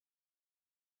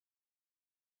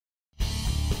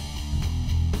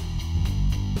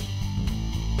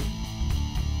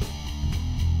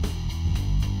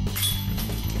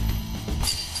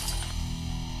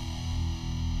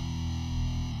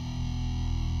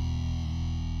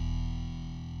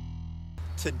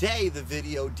Today the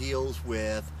video deals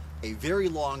with a very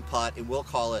long putt, and we'll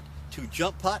call it to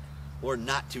jump putt or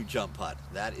not to jump putt.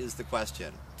 That is the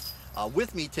question.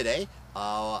 With me today,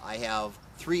 I have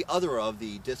three other of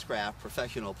the Discraft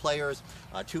professional players.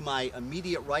 To my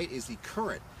immediate right is the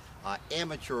current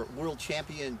amateur world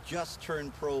champion, just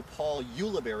turned pro, Paul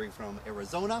Ulibarri from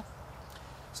Arizona.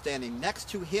 Standing next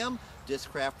to him,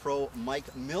 Discraft pro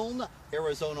Mike Milne,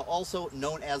 Arizona, also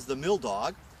known as the Mill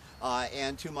Dog.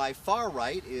 And to my far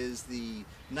right is the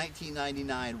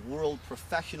 1999 World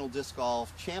Professional Disc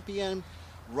Golf Champion,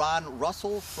 Ron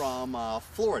Russell from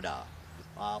Florida.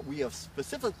 We have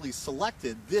specifically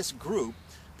selected this group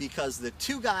because the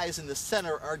two guys in the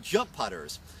center are jump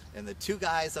putters and the two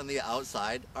guys on the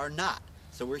outside are not.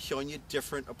 So we're showing you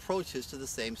different approaches to the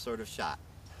same sort of shot.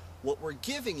 What we're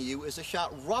giving you is a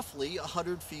shot roughly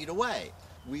 100 feet away.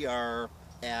 We are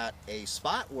at a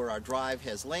spot where our drive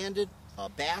has landed. A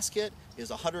basket is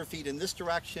 100 feet in this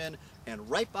direction, and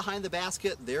right behind the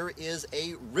basket there is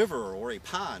a river or a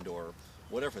pond or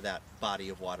whatever that body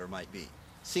of water might be.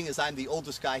 Seeing as I'm the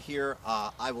oldest guy here,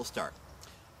 I will start.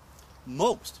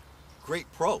 Most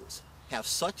great pros have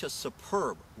such a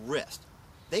superb wrist.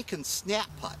 They can snap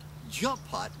putt, jump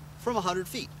putt from 100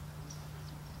 feet.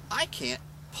 I can't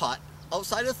putt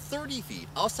outside of 30 feet.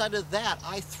 Outside of that,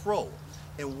 I throw.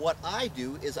 And what I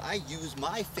do is I use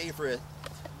my favorite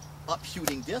up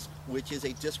shooting disc, which is a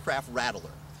Discraft Rattler.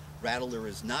 Rattler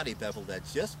is not a beveled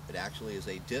edge disc. It actually is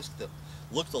a disc that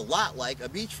looks a lot like a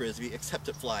beach frisbee, except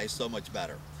it flies so much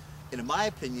better. And in my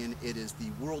opinion, it is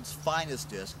the world's finest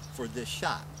disc for this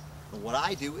shot. And what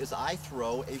I do is I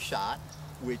throw a shot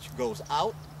which goes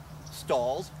out,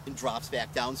 stalls, and drops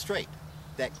back down straight.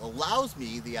 That allows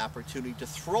me the opportunity to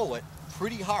throw it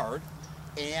pretty hard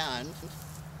and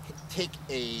take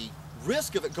a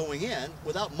risk of it going in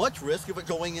without much risk of it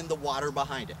going in the water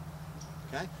behind it.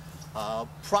 Okay?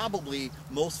 Probably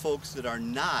most folks that are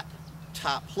not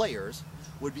top players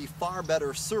would be far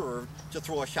better served to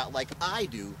throw a shot like I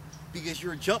do, because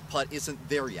your jump putt isn't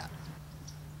there yet.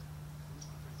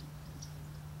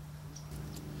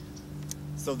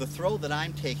 So the throw that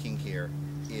I'm taking here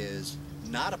is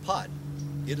not a putt,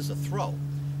 it is a throw.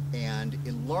 And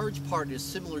in large part is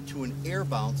similar to an air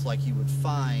bounce like you would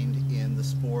find in the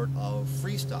sport of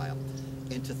freestyle.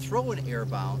 And to throw an air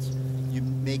bounce, you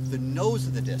make the nose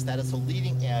of the disc, that is the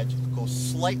leading edge, go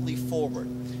slightly forward.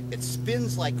 It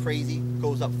spins like crazy,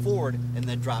 goes up forward, and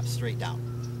then drops straight down.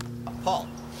 Paul,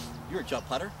 you're a jump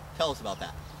putter. Tell us about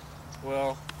that.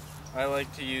 Well, I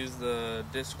like to use the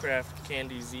Discraft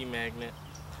Candy Z magnet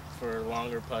for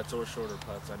longer putts or shorter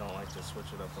putts. I don't like to switch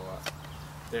it up a lot.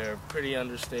 They're pretty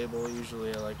understable.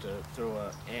 Usually I like to throw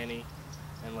a Annie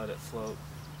and let it float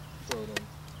and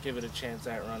give it a chance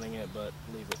at running it, but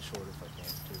leave it short if I can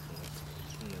too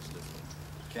from this distance.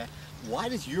 Okay. Why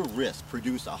does your wrist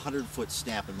produce a 100-foot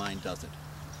snap and mine doesn't?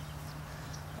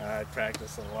 I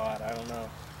practice a lot. I don't know.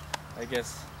 I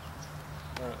guess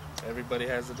everybody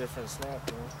has a different snap,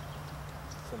 you know.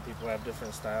 Some people have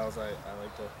different styles. I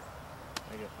like to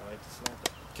snap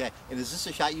it. Okay. And is this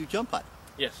a shot you jump putt?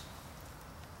 Yes.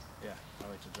 Yeah, I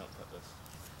like to jump putt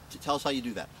this. Tell us how you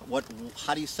do that.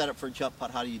 How do you set up for a jump putt?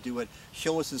 How do you do it?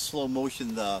 Show us in slow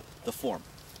motion the form.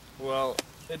 Well,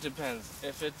 it depends.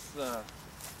 If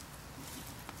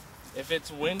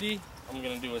it's windy, I'm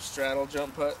gonna do a straddle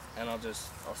jump putt, and I'll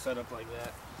set up like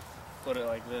that, put it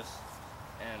like this,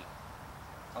 and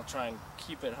I'll try and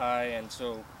keep it high, and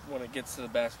so when it gets to the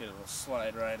basket, it will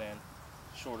slide right in,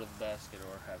 short of the basket,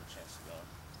 or have a chance to go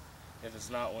in. If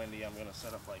it's not windy, I'm gonna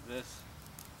set up like this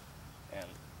and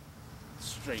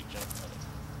straight jump putt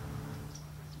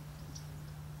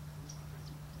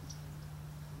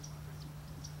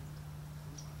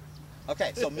it.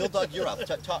 Okay, so Mill Dog, you're up.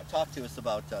 Talk to us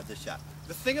about this shot.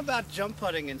 The thing about jump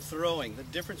putting and throwing, the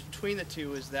difference between the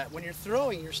two is that when you're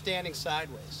throwing, you're standing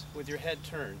sideways with your head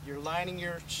turned. You're lining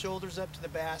your shoulders up to the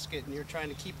basket and you're trying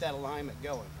to keep that alignment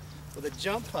going. With a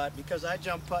jump putt, because I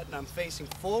jump putt and I'm facing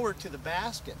forward to the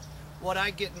basket, what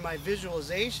I get in my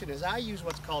visualization is I use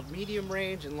what's called medium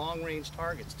range and long range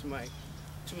targets to my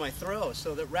throw,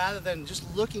 so that rather than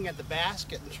just looking at the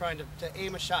basket and trying to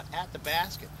aim a shot at the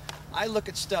basket, I look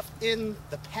at stuff in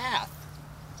the path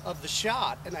of the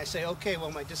shot and I say, okay, well,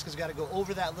 my disc has got to go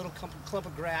over that little clump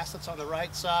of grass that's on the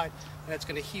right side, and it's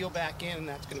going to heel back in, and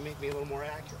that's going to make me a little more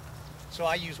accurate. So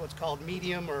I use what's called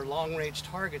medium or long range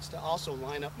targets to also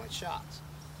line up my shots.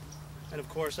 And of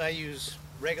course I use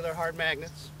regular hard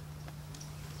magnets,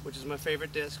 which is my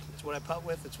favorite disc. It's what I putt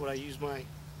with, it's what I use my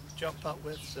jump putt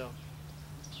with, so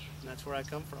that's where I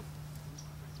come from.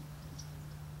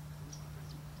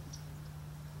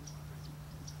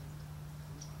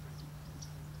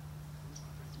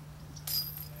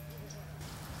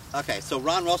 Okay, so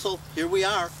Ron Russell, here we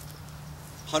are,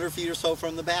 100 feet or so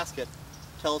from the basket.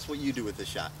 Tell us what you do with this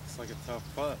shot. It's like a tough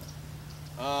putt.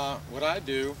 What I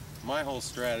do, my whole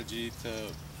strategy to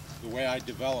the way I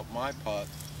develop my putt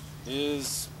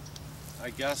is,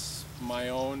 I guess, my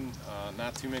own.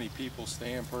 Not too many people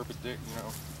stand perpendicular,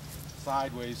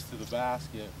 sideways to the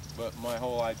basket, but my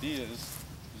whole idea is,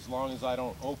 as long as I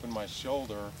don't open my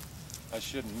shoulder, I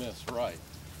shouldn't miss right.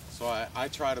 So I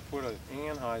try to put an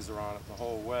anhyzer on it the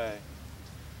whole way,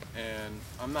 and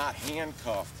I'm not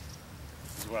handcuffed,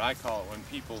 is what I call it. When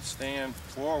people stand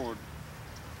forward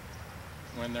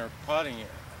when they're putting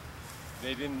it,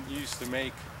 they didn't used to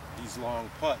make these long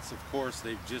putts. Of course,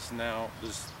 they've just now,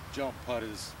 this jump putt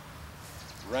has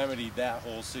remedied that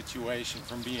whole situation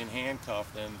from being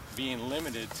handcuffed and being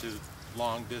limited to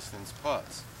long distance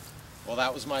putts. Well,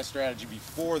 that was my strategy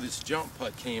before this jump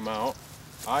putt came out.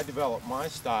 I developed my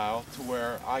style to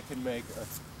where I can make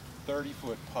a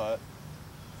 30-foot putt,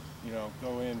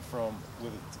 go in from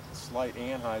with a slight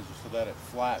anhyzer so that it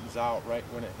flattens out right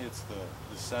when it hits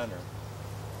the center.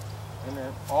 And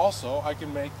then also I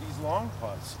can make these long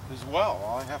putts as well.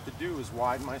 All I have to do is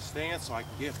widen my stance so I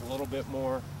can get a little bit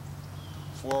more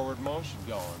forward motion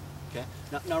going. Okay.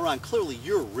 Now Ron, clearly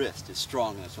your wrist is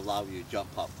strong enough to allow you to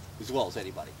jump up as well as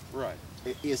anybody. Right.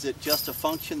 Is it just a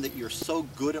function that you're so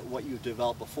good at what you've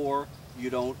developed before, you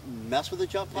don't mess with the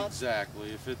jump putt? Exactly.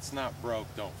 If it's not broke,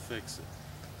 don't fix it.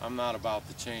 I'm not about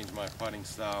to change my putting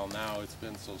style now. It's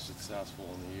been so successful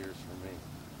in the years for me.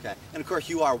 Okay. And of course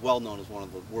you are well known as one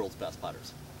of the world's best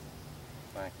putters.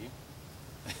 Thank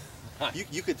you.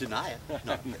 You could deny it.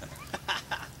 No.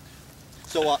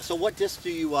 So what disc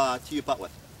do you putt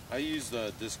with? I use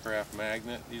the Discraft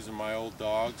magnet. These are my old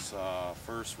dogs,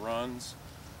 first runs.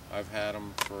 I've had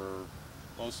them for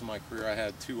most of my career. I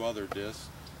had 2 other discs,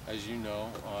 as you know.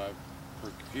 I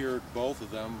procured both of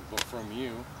them from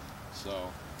you, so.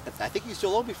 I think you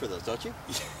still owe me for those, don't you?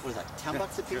 What is that, 10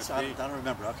 bucks a piece? I don't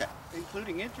remember. Okay.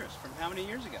 Including interest from how many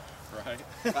years ago? Right.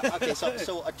 Okay,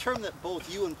 so a term that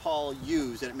both you and Paul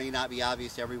use, and it may not be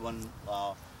obvious to everyone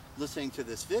listening to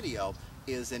this video,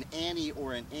 is an Annie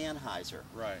or an anhyzer.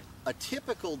 Right. A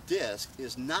typical disc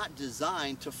is not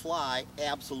designed to fly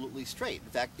absolutely straight.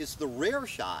 In fact, it's the rare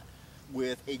shot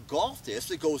with a golf disc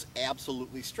that goes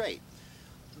absolutely straight.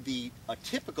 A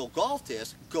typical golf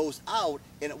disc goes out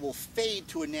and it will fade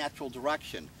to a natural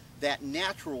direction. That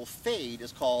natural fade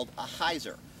is called a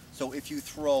hyzer. So if you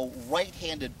throw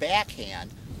right-handed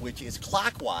backhand, which is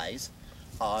clockwise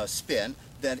spin,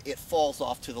 then it falls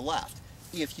off to the left.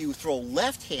 If you throw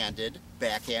left-handed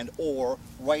backhand or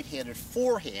right-handed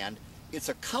forehand, it's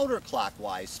a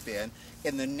counterclockwise spin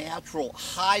and the natural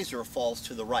hyzer falls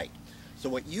to the right. So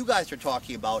what you guys are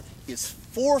talking about is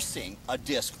forcing a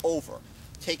disc over,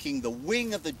 taking the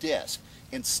wing of the disc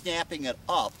and snapping it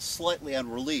up slightly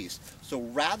on release. So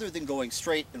rather than going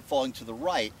straight and falling to the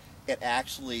right, it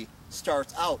actually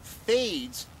starts out,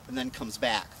 fades, and then comes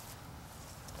back.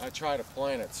 I try to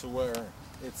plan it to where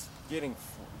it's getting,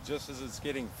 just as it's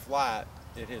getting flat,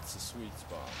 it hits the sweet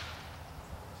spot.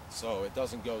 So it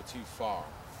doesn't go too far.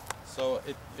 So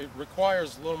it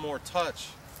requires a little more touch,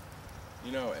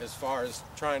 as far as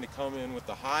trying to come in with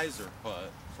the hyzer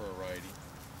putt for a righty.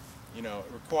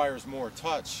 It requires more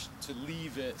touch to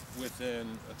leave it within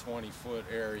a 20-foot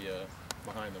area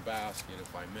behind the basket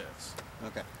if I miss.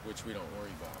 Okay. Which we don't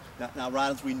worry about. Now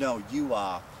Ron, as we know, you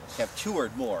have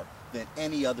toured more than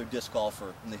any other disc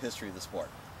golfer in the history of the sport.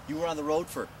 You were on the road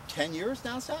for 10 years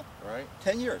nonstop? Right.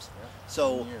 10 years. Yeah,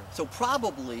 so 10 years. So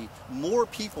probably more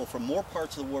people from more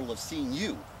parts of the world have seen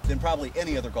you than probably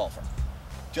any other golfer.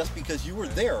 Just because you were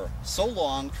there so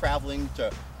long, traveling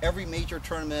to every major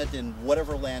tournament in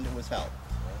whatever land it was held.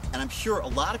 And I'm sure a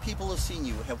lot of people have seen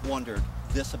you have wondered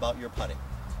this about your putting.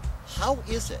 How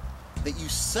is it that you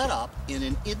set up in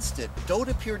an instant, don't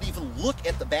appear to even look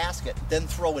at the basket, then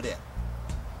throw it in?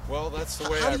 Well, that's the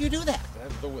way. How do you do that?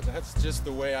 That's just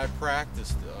the way I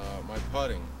practiced my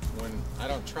putting. When I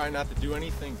don't try not to do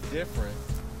anything different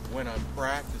when I'm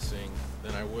practicing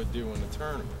than I would do in the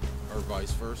tournament, or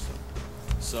vice versa.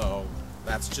 So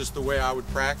that's just the way I would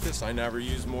practice. I never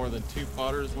use more than 2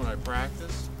 putters when I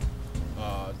practice,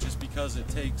 just because it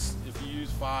takes, if you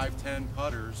use 5, 10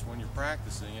 putters when you're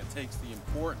practicing, it takes the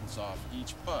importance off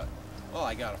each putt. Well,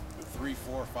 I got 3,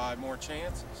 4, 5 more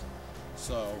chances.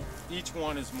 So each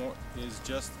one is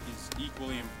just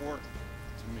equally important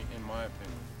to me, in my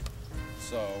opinion.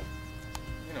 So,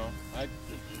 I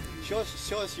show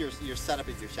us your setup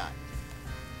of your shot.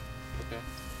 Okay.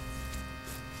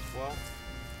 Well,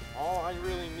 all I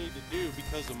really need to do,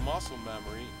 because of muscle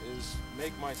memory, is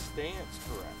make my stance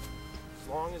correct. As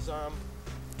long as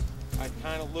I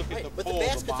kind of look at the But pole, the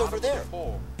basket's bottom over there. of the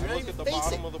pole. You're I not look even at the facing.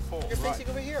 bottom of the pole. You're right. facing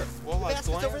over here. Well, the I basket's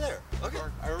glanced, over there. Okay.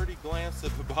 I already glanced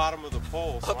at the bottom of the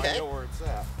pole, so Okay. I know where it's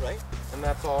at. Right. And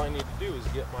that's all I need to do is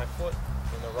get my foot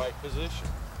in the right position.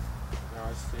 Now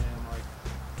I stand like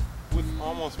with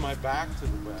almost my back to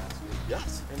the basket.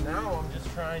 Yes. And now I'm just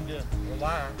trying to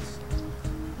relax,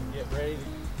 get ready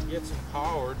to get some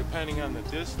power depending on the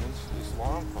distance, this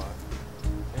long putt.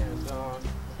 And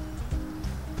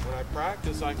when I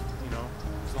practice,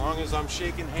 as long as I'm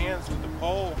shaking hands with the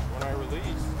pole when I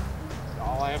release,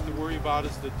 all I have to worry about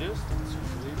is the distance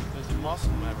usually, because the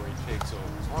muscle memory takes over.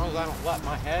 As long as I don't let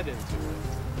my head into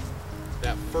it,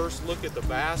 that first look at the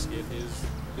basket is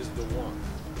the one.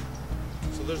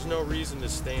 So there's no reason to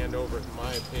stand over it, in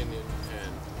my opinion,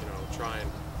 and try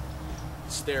and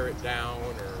stare it down,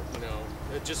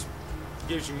 or it just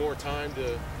gives you more time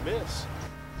to miss.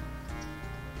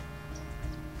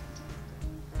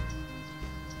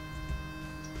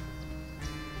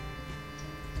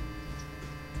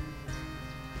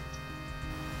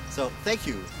 So thank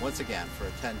you once again for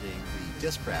attending the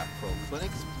Discraft Pro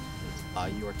Clinics.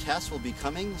 Your test will be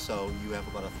coming, so you have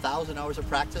about 1,000 hours of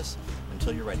practice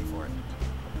until you're ready for it.